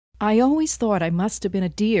I always thought I must have been a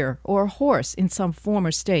deer or a horse in some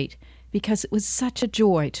former state, because it was such a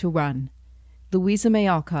joy to run. Louisa May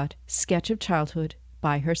Alcott, Sketch of Childhood,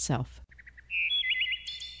 by herself.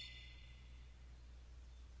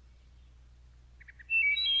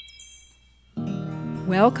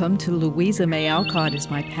 Welcome to Louisa May Alcott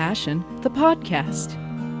is My Passion, the podcast.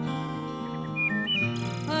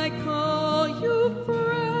 I call you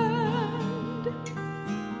friend,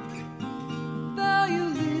 though you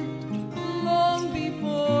lived long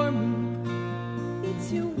before me.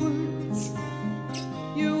 It's your words,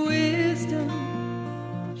 your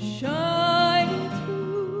wisdom shining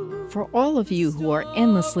through. For all of you who are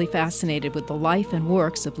endlessly fascinated with the life and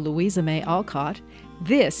works of Louisa May Alcott,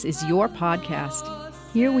 this is your podcast.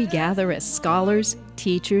 Here we gather as scholars,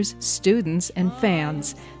 teachers, students, and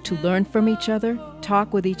fans to learn from each other,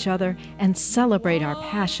 talk with each other, and celebrate our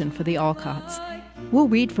passion for the Alcotts. We'll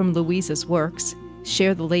read from Louisa's works,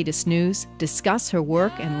 share the latest news, discuss her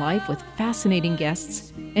work and life with fascinating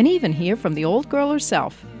guests, and even hear from the old girl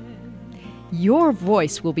herself. Your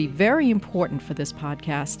voice will be very important for this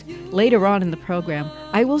podcast. Later on in the program,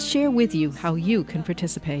 I will share with you how you can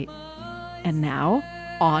participate. And now,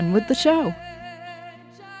 on with the show.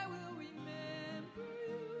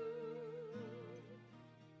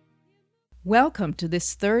 Welcome to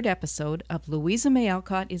this third episode of Louisa May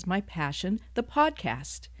Alcott is My Passion, the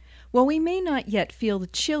podcast. While we may not yet feel the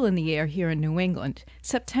chill in the air here in New England,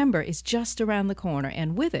 September is just around the corner,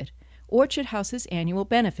 and with it, Orchard House's annual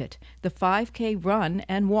benefit, the 5K Run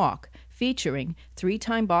and Walk, featuring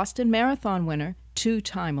 3-time Boston Marathon winner,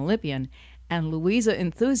 2-time Olympian, and Louisa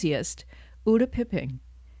enthusiast, Uta Pippig.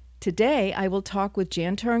 Today, I will talk with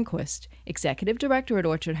Jan Turnquist, Executive Director at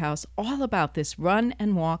Orchard House, all about this run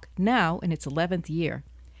and walk now in its 11th year.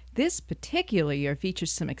 This particular year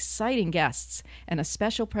features some exciting guests and a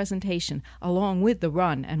special presentation along with the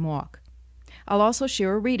run and walk. I'll also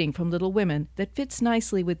share a reading from Little Women that fits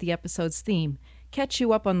nicely with the episode's theme, catch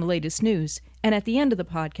you up on the latest news, and at the end of the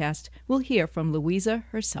podcast, we'll hear from Louisa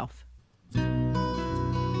herself.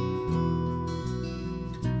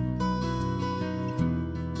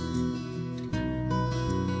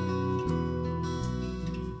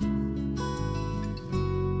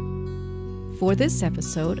 For this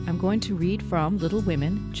episode, I'm going to read from Little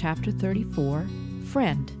Women, Chapter 34,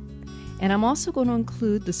 Friend. And I'm also going to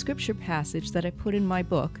include the scripture passage that I put in my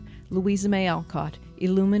book, Louisa May Alcott,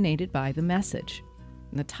 Illuminated by the Message.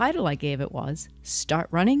 And the title I gave it was, Start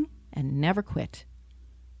Running and Never Quit.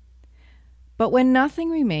 But when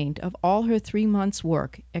nothing remained of all her 3 months'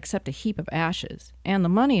 work except a heap of ashes and the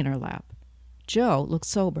money in her lap, Jo looked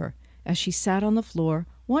sober as she sat on the floor,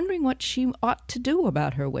 wondering what she ought to do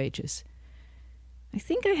about her wages. I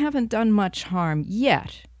think I haven't done much harm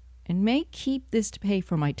yet, and may keep this to pay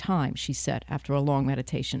for my time, she said after a long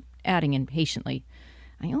meditation, adding impatiently,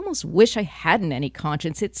 I almost wish I hadn't any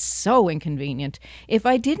conscience. It's so inconvenient. If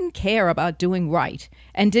I didn't care about doing right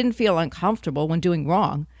and didn't feel uncomfortable when doing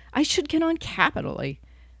wrong, I should get on capitally.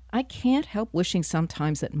 I can't help wishing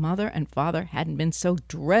sometimes that Mother and Father hadn't been so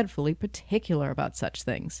dreadfully particular about such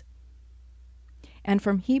things. And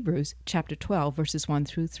from Hebrews chapter 12, verses 1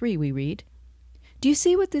 through 3, we read, Do you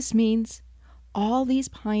see what this means? All these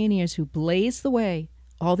pioneers who blazed the way,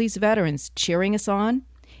 all these veterans cheering us on,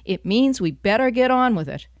 it means we better get on with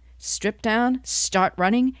it. Strip down, start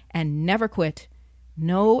running, and never quit.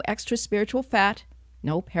 No extra spiritual fat,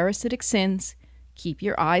 no parasitic sins. Keep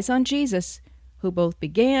your eyes on Jesus, who both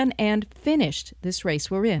began and finished this race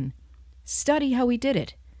we're in. Study how he did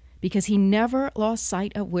it, because he never lost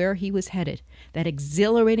sight of where he was headed, that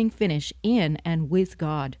exhilarating finish in and with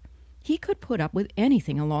God. He could put up with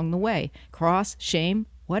anything along the way, cross, shame,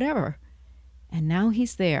 whatever. And now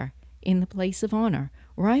he's there, in the place of honor,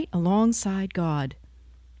 right alongside God.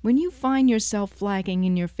 When you find yourself flagging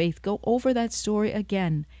in your faith, go over that story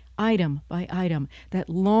again, item by item, that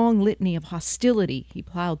long litany of hostility he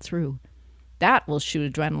plowed through. That will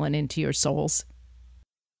shoot adrenaline into your souls.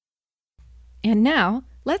 And now,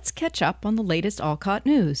 let's catch up on the latest Alcott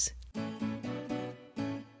news.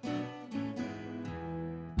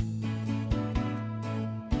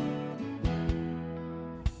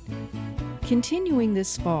 Continuing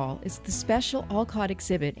this fall is the special Alcott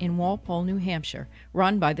exhibit in Walpole, New Hampshire,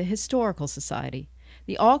 run by the Historical Society.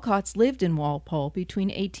 The Alcotts lived in Walpole between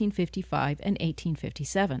 1855 and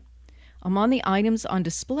 1857. Among the items on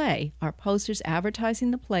display are posters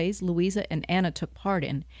advertising the plays Louisa and Anna took part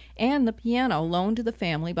in, and the piano loaned to the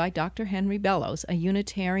family by Dr. Henry Bellows, a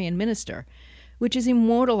Unitarian minister, which is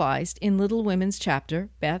immortalized in Little Women's chapter,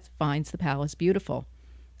 Beth Finds the Palace Beautiful.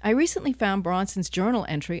 I recently found Bronson's journal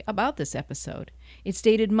entry about this episode. It's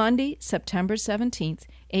dated Monday, September 17th,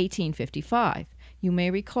 1855. You may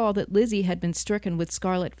recall that Lizzie had been stricken with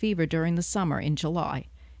scarlet fever during the summer in July.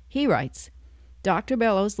 He writes, Dr.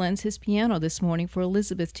 Bellows lends his piano this morning for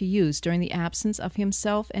Elizabeth to use during the absence of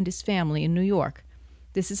himself and his family in New York.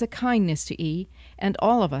 This is a kindness to E. and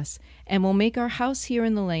all of us, and will make our house here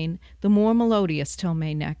in the lane the more melodious till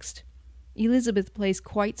May next. Elizabeth plays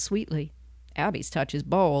quite sweetly. Abby's touch is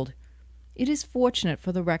bold. It is fortunate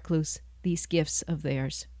for the recluse, these gifts of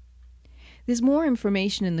theirs. There's more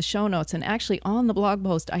information in the show notes, and actually on the blog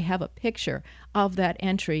post I have a picture of that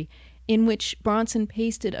entry in which Bronson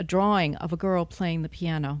pasted a drawing of a girl playing the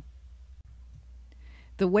piano.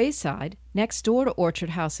 The Wayside, next door to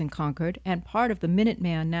Orchard House in Concord and part of the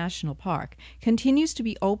Minuteman National Park, continues to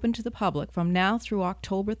be open to the public from now through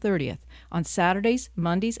October 30th, on Saturdays,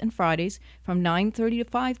 Mondays, and Fridays from 9:30 to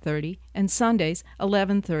 5:30, and Sundays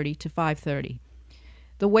 11:30 to 5:30.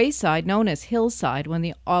 The Wayside, known as Hillside when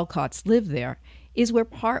the Alcotts lived there, is where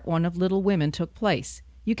part one of Little Women took place.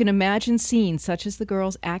 You can imagine scenes such as the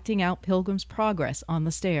girls acting out Pilgrim's Progress on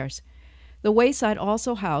the stairs. The Wayside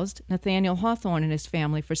also housed Nathaniel Hawthorne and his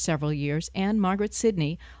family for several years, and Margaret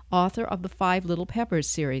Sidney, author of the Five Little Peppers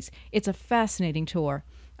series. It's a fascinating tour.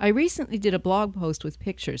 I recently did a blog post with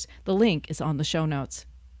pictures. The link is on the show notes.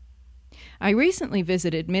 I recently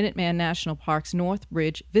visited Minuteman National Park's North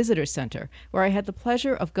Bridge Visitor Center, where I had the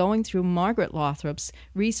pleasure of going through Margaret Lothrop's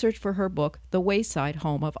research for her book, The Wayside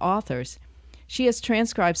Home of Authors. She has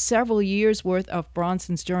transcribed several years' worth of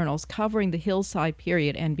Bronson's journals covering the Hillside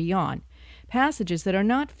period and beyond, passages that are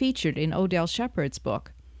not featured in Odell Shepard's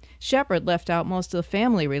book. Shepard left out most of the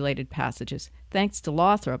family-related passages. Thanks to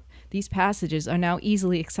Lothrop, these passages are now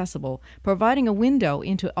easily accessible, providing a window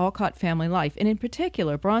into Alcott family life, and in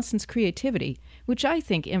particular Bronson's creativity, which I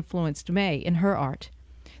think influenced May in her art.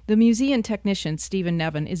 The museum technician, Stephen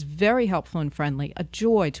Nevin, is very helpful and friendly, a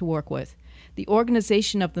joy to work with. The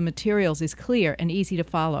organization of the materials is clear and easy to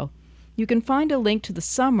follow. You can find a link to the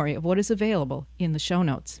summary of what is available in the show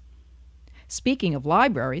notes. Speaking of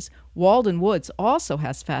libraries, Walden Woods also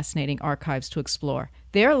has fascinating archives to explore.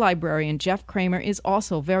 Their librarian, Jeff Kramer, is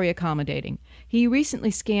also very accommodating. He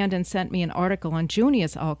recently scanned and sent me an article on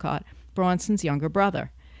Junius Alcott, Bronson's younger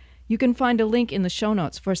brother. You can find a link in the show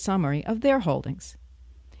notes for a summary of their holdings.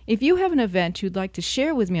 If you have an event you'd like to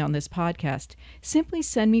share with me on this podcast, simply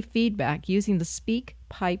send me feedback using the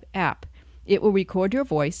SpeakPipe app. It will record your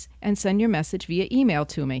voice and send your message via email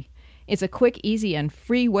to me. It's a quick, easy, and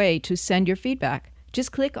free way to send your feedback.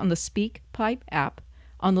 Just click on the SpeakPipe app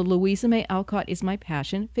on the Louisa May Alcott Is My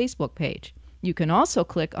Passion Facebook page. You can also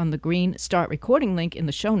click on the green Start Recording link in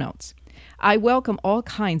the show notes. I welcome all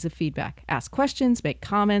kinds of feedback. Ask questions, make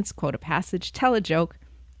comments, quote a passage, tell a joke,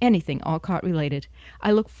 anything Alcott related.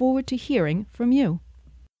 I look forward to hearing from you.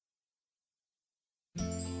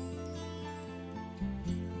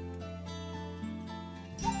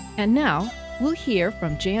 And now, we'll hear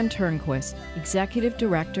from Jan Turnquist, Executive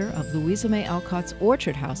Director of Louisa May Alcott's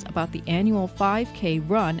Orchard House, about the annual 5K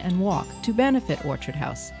run and walk to benefit Orchard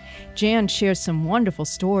House. Jan shares some wonderful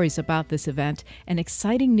stories about this event and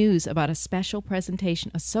exciting news about a special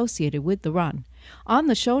presentation associated with the run. On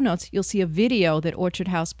the show notes, you'll see a video that Orchard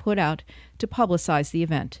House put out to publicize the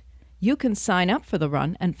event. You can sign up for the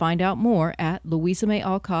run and find out more at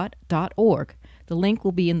louisamayalcott.org. The link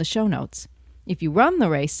will be in the show notes. If you run the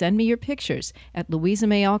race, send me your pictures at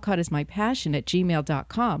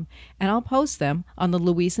louisamayalcottismypassion@gmail.com, and I'll post them on the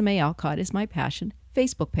Louisa May Alcott Is My Passion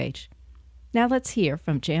Facebook page. Now let's hear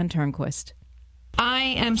from Jan Turnquist. I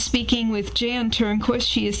am speaking with Jan Turnquist.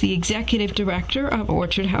 She is the Executive Director of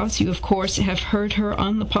Orchard House. You, of course, have heard her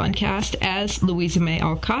on the podcast as Louisa May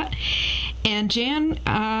Alcott. And Jan,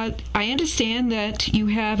 I understand that you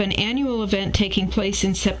have an annual event taking place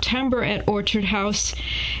in September at Orchard House.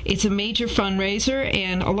 It's a major fundraiser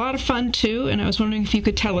and a lot of fun, too, and I was wondering if you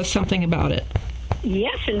could tell us something about it.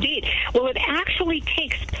 Yes, indeed. Well, it actually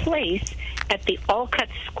takes place at the Alcott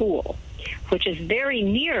School, which is very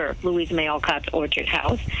near Louisa May Alcott's Orchard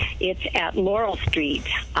House. It's at Laurel Street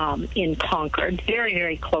in Concord, very,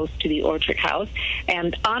 very close to the Orchard House.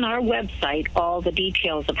 And on our website, all the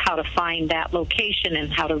details of how to find that location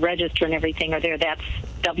and how to register and everything are there. That's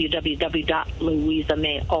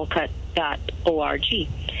www.louisamayalcott.org.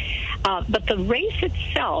 But the race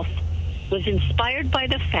itself was inspired by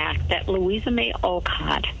the fact that Louisa May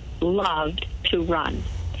Alcott loved to run.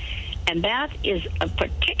 And that is a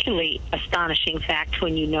particularly astonishing fact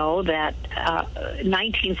when you know that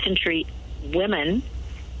 19th century women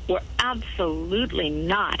were absolutely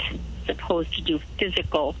not supposed to do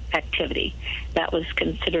physical activity. That was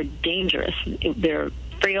considered dangerous. Their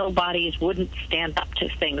frail bodies wouldn't stand up to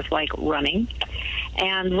things like running.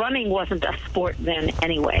 And running wasn't a sport then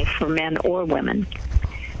anyway for men or women.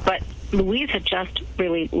 But Louisa just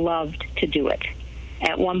really loved to do it.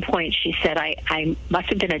 At one point she said, I must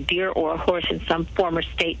have been a deer or a horse in some former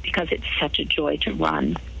state because it's such a joy to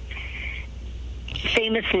run.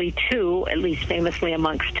 Famously, too, at least famously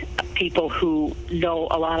amongst people who know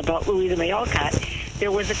a lot about Louisa May Alcott,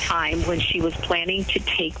 there was a time when she was planning to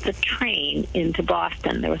take the train into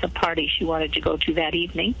Boston. There was a party she wanted to go to that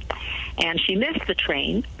evening, and she missed the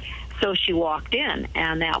train, so she walked in,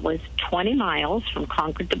 and that was 20 miles from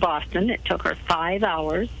Concord to Boston. It took her 5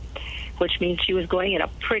 hours, which means she was going at a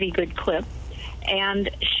pretty good clip. And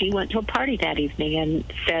she went to a party that evening and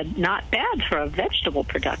said, not bad for a vegetable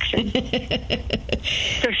production.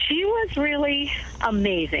 So she was really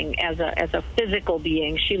amazing as a physical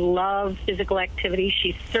being. She loved physical activity.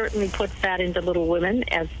 She certainly puts that into Little Women,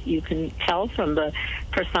 as you can tell from the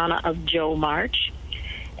persona of Jo March.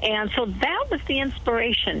 And so that was the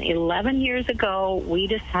inspiration. 11 years ago, we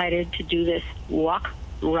decided to do this walk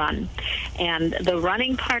run. And the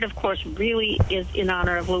running part, of course, really is in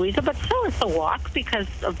honor of Louisa, but so is the walk because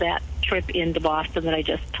of that trip into Boston that I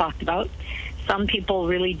just talked about. Some people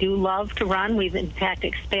really do love to run. We've, in fact,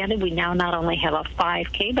 expanded. We now not only have a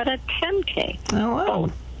 5K, but a 10K. Oh, wow.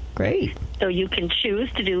 Both. Great. So you can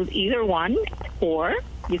choose to do either one, or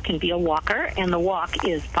you can be a walker, and the walk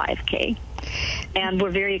is 5K. And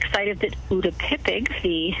we're very excited that Uta Pippig,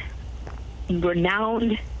 the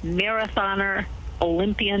renowned marathoner,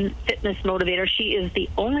 Olympian fitness motivator. She is the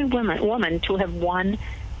only woman to have won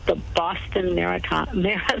the Boston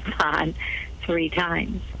Marathon 3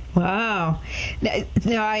 times. Wow.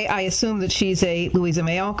 Now I assume that she's a Louisa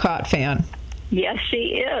May Alcott fan. Yes,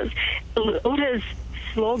 she is. Uta's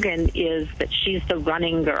slogan is that she's the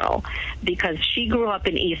running girl because she grew up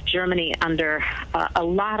in East Germany under a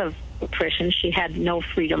lot of oppression. She had no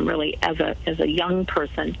freedom really as a young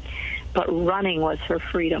person. But running was her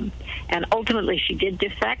freedom. And ultimately she did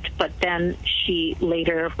defect, but then she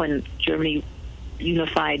later, when Germany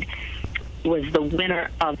unified, was the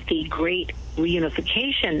winner of the great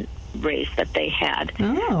reunification race that they had.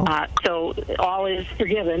 Oh. So all is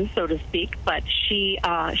forgiven, so to speak, but she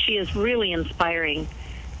is really inspiring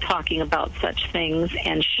talking about such things,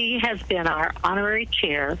 and she has been our honorary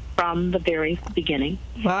chair from the very beginning.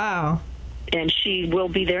 Wow. And she will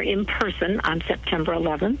be there in person on September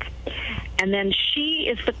 11th. And then she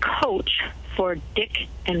is the coach for Dick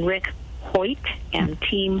and Rick Hoyt and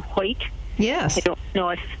Team Hoyt. Yes. I don't know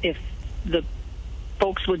if the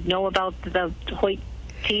folks would know about the Hoyt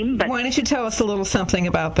team, but why don't you tell us a little something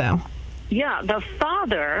about them? Yeah, the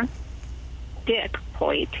father, Dick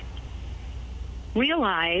Hoyt,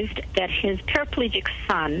 realized that his paraplegic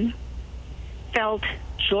son felt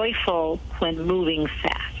joyful when moving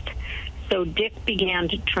fast. So Dick began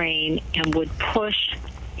to train and would push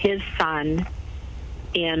his son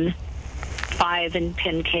in 5 and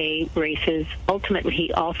 10K races. Ultimately,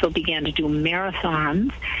 he also began to do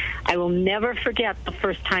marathons. I will never forget the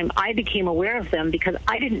first time I became aware of them because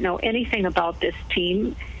I didn't know anything about this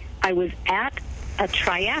team. I was at a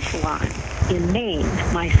triathlon in Maine.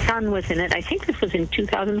 My son was in it. I think this was in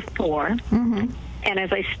 2004. Mm-hmm. And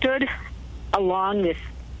as I stood along this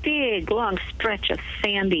big, long stretch of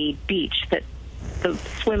sandy beach that the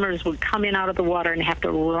swimmers would come in out of the water and have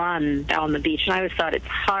to run down the beach. And I always thought it's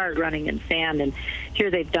hard running in sand. And here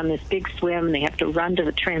they've done this big swim, and they have to run to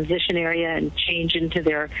the transition area and change into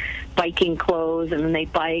their biking clothes, and then they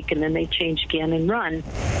bike, and then they change again and run.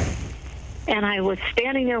 And I was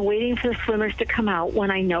standing there waiting for the swimmers to come out when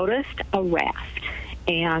I noticed a raft.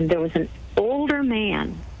 And there was an older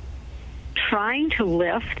man trying to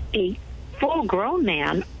lift a full-grown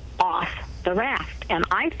man off the raft. And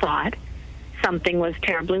I thought something was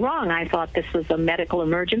terribly wrong. I thought this was a medical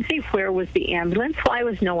emergency. Where was the ambulance? Why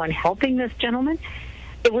was no one helping this gentleman?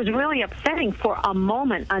 It was really upsetting for a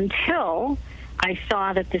moment until I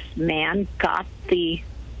saw that this man got the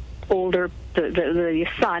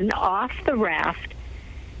son off the raft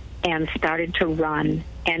and started to run.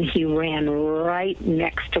 And he ran right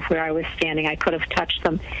next to where I was standing. I could have touched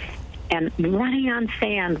them. And running on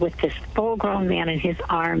sand with this full-grown man in his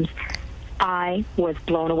arms, I was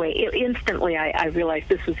blown away. Instantly, I realized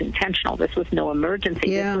this was intentional. This was no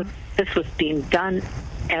emergency. Yeah. This was being done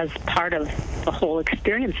as part of the whole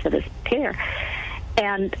experience for this pair.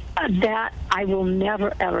 And that, I will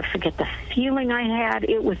never, ever forget the feeling I had.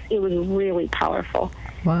 It was really powerful.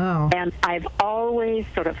 Wow. And I've always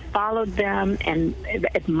sort of followed them and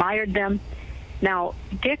admired them. Now,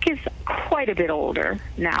 Dick is quite a bit older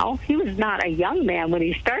now. He was not a young man when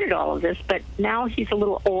he started all of this, but now he's a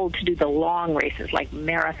little old to do the long races like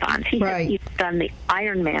marathons. He has even done the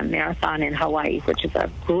Ironman marathon in Hawaii, which is a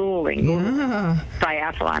grueling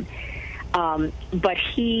triathlon. But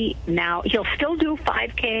he'll still do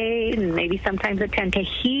 5K and maybe sometimes a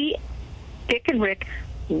 10K. Dick and Rick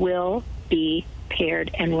will be paired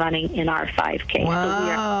and running in our 5K. Wow. So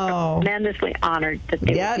we are tremendously honored that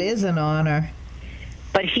they That is an honor.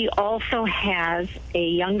 But he also has a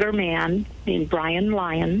younger man named Brian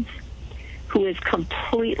Lyons who is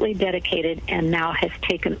completely dedicated and now has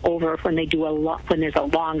taken over when they do when there's a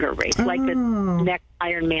longer race, like the next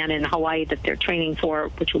Ironman in Hawaii that they're training for,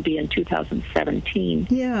 which will be in 2017.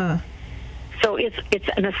 Yeah. So it's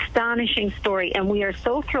an astonishing story, and we are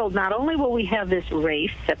so thrilled. Not only will we have this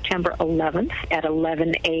race September 11th at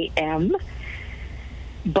 11 a.m.,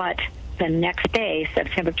 but the next day,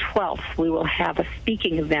 September 12th, we will have a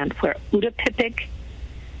speaking event where Uta Pippig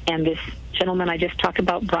and this gentleman I just talked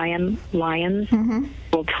about, Brian Lyons,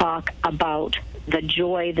 will talk about the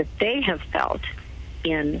joy that they have felt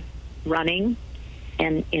in running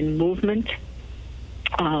and in movement.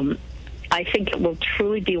 I think it will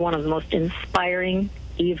truly be one of the most inspiring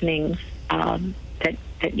evenings that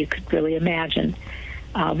you could really imagine.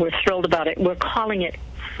 We're thrilled about it. We're calling it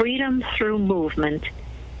Freedom Through Movement,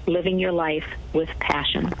 Living Your Life with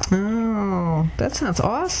Passion. Oh, that sounds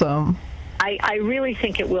awesome. I really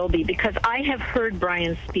think it will be, because I have heard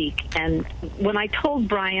Brian speak, and when I told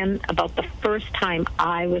Brian about the first time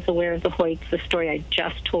I was aware of the Hoyts, the story I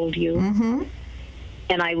just told you,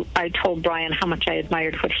 and I told Brian how much I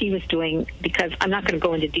admired what he was doing, because I'm not going to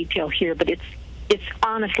go into detail here, but it's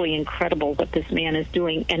honestly incredible what this man is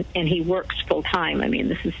doing, and he works full time. I mean,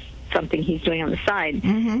 this is something he's doing on the side.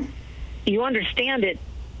 You understand it,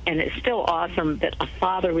 and it's still awesome that a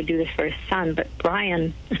father would do this for his son, but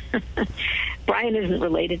Brian isn't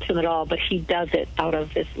related to him at all, but he does it out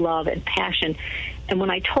of this love and passion. And when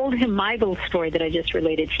I told him my little story that I just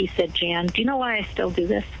related, he said, Jan, do you know why I still do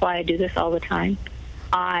this, why I do this all the time?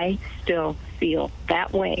 I still feel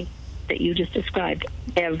that way that you just described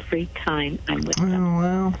every time I'm with them. Oh,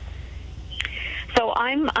 wow. So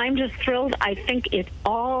I'm just thrilled. I think it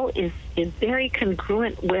all is very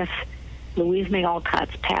congruent with Louisa May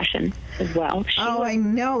Alcott's passion as well. I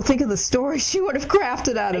know. Think of the story she would have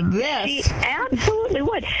crafted out of this. She absolutely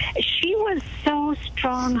would. She was so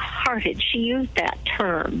strong-hearted. She used that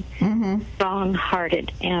term,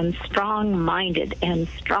 strong-hearted and strong-minded and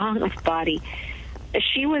strong of body.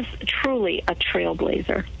 She was truly a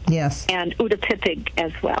trailblazer. Yes. And Uta Pippig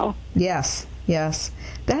as well. Yes. Yes.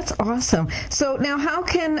 That's awesome. So now how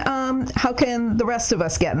can the rest of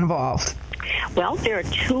us get involved? Well, there are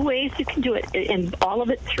two ways you can do it, and all of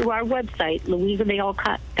it through our website,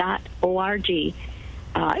 louisamayalcott.org.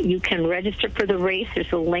 You can register for the race.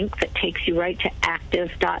 There's a link that takes you right to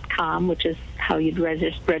active.com, which is how you'd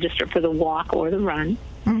register for the walk or the run.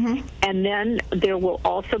 And then there will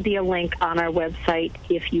also be a link on our website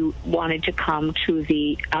if you wanted to come to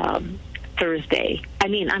the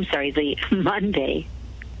the Monday,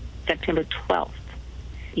 September 12th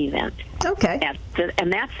event. Okay.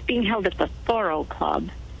 And that's being held at the Thorough Club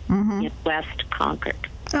in West Concord.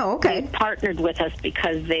 Oh, okay. They partnered with us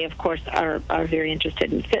because they, of course, are very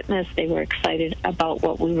interested in fitness. They were excited about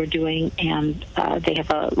what we were doing, and they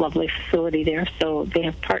have a lovely facility there. So they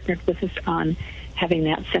have partnered with us on having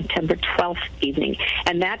that September 12th evening.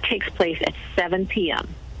 And that takes place at 7 p.m.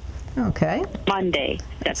 Okay. Monday,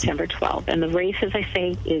 September 12th. And the race, as I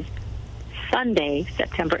say, is Sunday,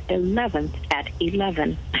 September 11th at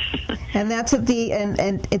 11. And that's at the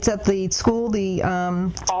and it's at the school, the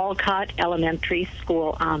Alcott Elementary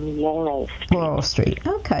School on Laurel Street. Laurel Street.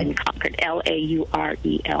 Okay. In Concord,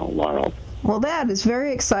 Laurel, Laurel. Well, that is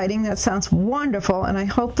very exciting. That sounds wonderful, and I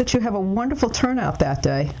hope that you have a wonderful turnout that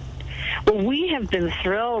day. Well, we have been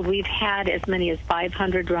thrilled. We've had as many as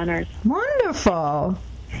 500 runners. Wonderful.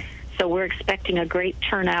 So we're expecting a great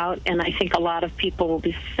turnout, and I think a lot of people will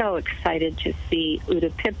be so excited to see Uta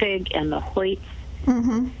Pippig and the Hoyts.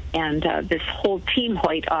 Mm-hmm. And this whole team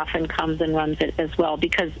Hoyt often comes and runs it as well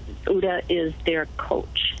because Uta is their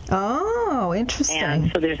coach. Oh, interesting.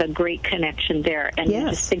 And so there's a great connection there. And you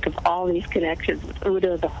just think of all these connections with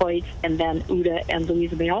Uta, the Hoyts, and then Uta and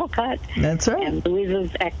Louisa May Alcott. That's right. And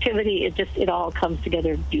Louisa's activity, it all comes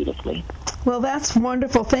together beautifully. Well, that's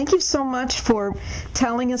wonderful. Thank you so much for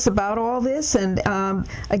telling us about all this. And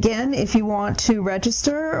again, if you want to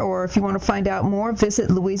register or if you want to find out more, visit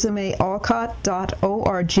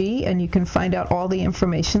louisamayalcott.org, and you can find out all the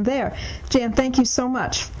information there. Jan, thank you so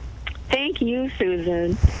much. Thank you,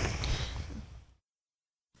 Susan.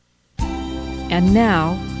 And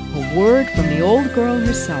now, a word from the old girl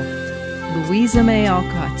herself. Louisa May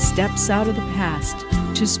Alcott steps out of the past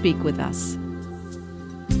to speak with us.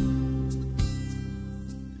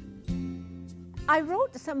 I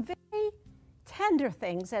wrote some very tender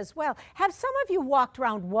things as well. Have some of you walked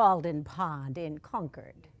around Walden Pond in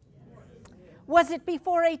Concord? Was it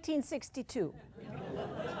before 1862?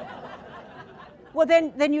 Well,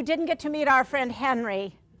 then you didn't get to meet our friend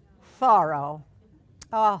Henry Thoreau.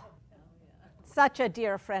 Oh, such a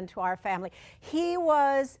dear friend to our family. He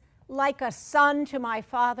was like a son to my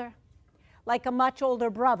father, like a much older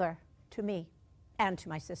brother to me and to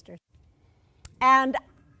my sisters. And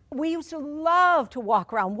we used to love to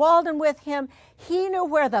walk around Walden with him. He knew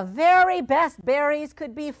where the very best berries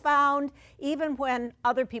could be found, even when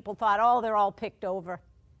other people thought, oh, they're all picked over.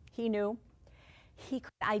 He knew. He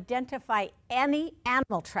could identify any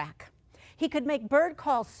animal track. He could make bird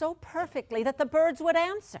calls so perfectly that the birds would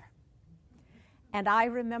answer. And I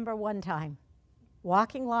remember one time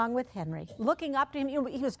walking along with Henry, looking up to him. You know,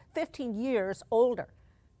 he was 15 years older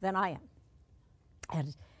than I am.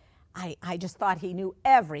 And I just thought he knew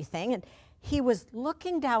everything. And he was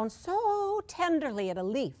looking down so tenderly at a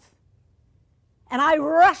leaf. And I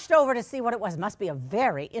rushed over to see what it was. Must be a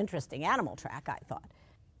very interesting animal track, I thought.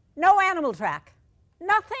 No animal track.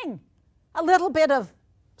 Nothing. A little bit of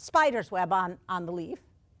spider's web on the leaf.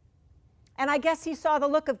 And I guess he saw the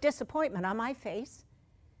look of disappointment on my face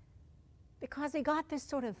because he got this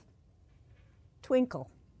sort of twinkle.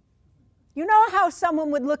 You know how someone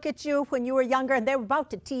would look at you when you were younger and they were about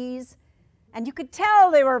to tease? And you could tell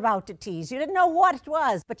they were about to tease. You didn't know what it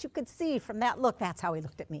was, but you could see from that look, that's how he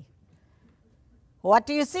looked at me. What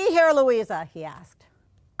do you see here, Louisa? He asked.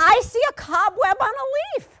 I see a cobweb on a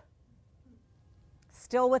leaf.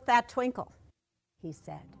 Still with that twinkle, he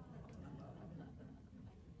said.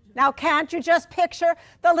 Now, can't you just picture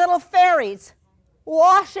the little fairies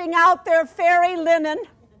washing out their fairy linen?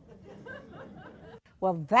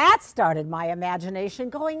 Well, that started my imagination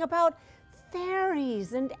going about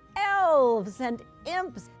fairies and elves and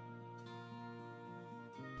imps.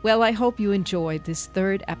 Well, I hope you enjoyed this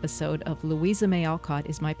third episode of Louisa May Alcott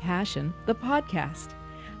is My Passion, the podcast.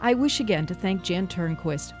 I wish again to thank Jan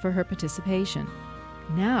Turnquist for her participation.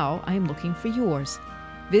 Now I am looking for yours.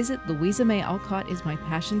 Visit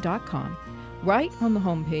louisamayalcottismypassion.com. Right on the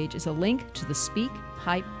homepage is a link to the Speak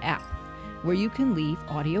Pipe app, where you can leave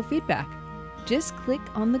audio feedback. Just click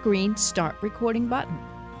on the green Start Recording button.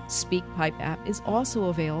 Speak Pipe app is also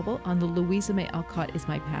available on the Louisa May Alcott is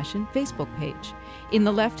My Passion Facebook page. In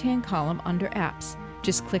the left-hand column under Apps,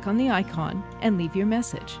 just click on the icon and leave your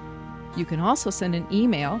message. You can also send an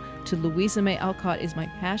email to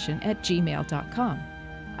louisamayalcottismypassion@gmail.com.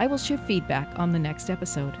 I will share feedback on the next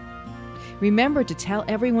episode. Remember to tell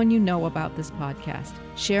everyone you know about this podcast.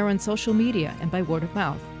 Share on social media and by word of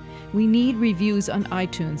mouth. We need reviews on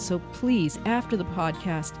iTunes, so please, after the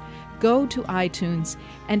podcast, go to iTunes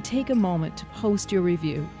and take a moment to post your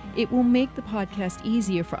review. It will make the podcast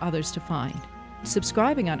easier for others to find.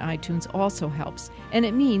 Subscribing on iTunes also helps, and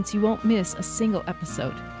it means you won't miss a single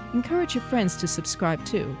episode. Encourage your friends to subscribe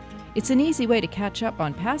too. It's an easy way to catch up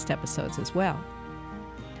on past episodes as well.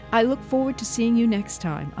 I look forward to seeing you next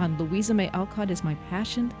time on Louisa May Alcott is My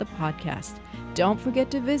Passion, the podcast. Don't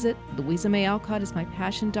forget to visit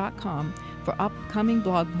louisamayalcottismypassion.com for upcoming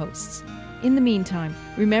blog posts. In the meantime,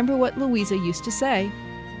 remember what Louisa used to say,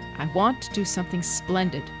 I want to do something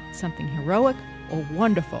splendid, something heroic or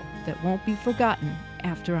wonderful that won't be forgotten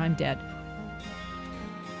after I'm dead.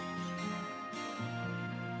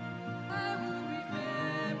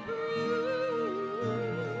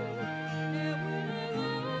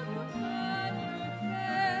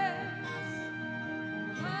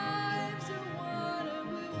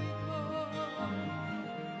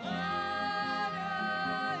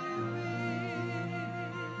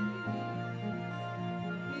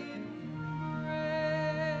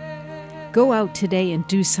 Go out today and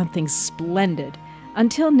do something splendid.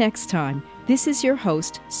 Until next time, this is your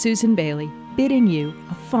host, Susan Bailey, bidding you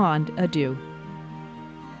a fond adieu.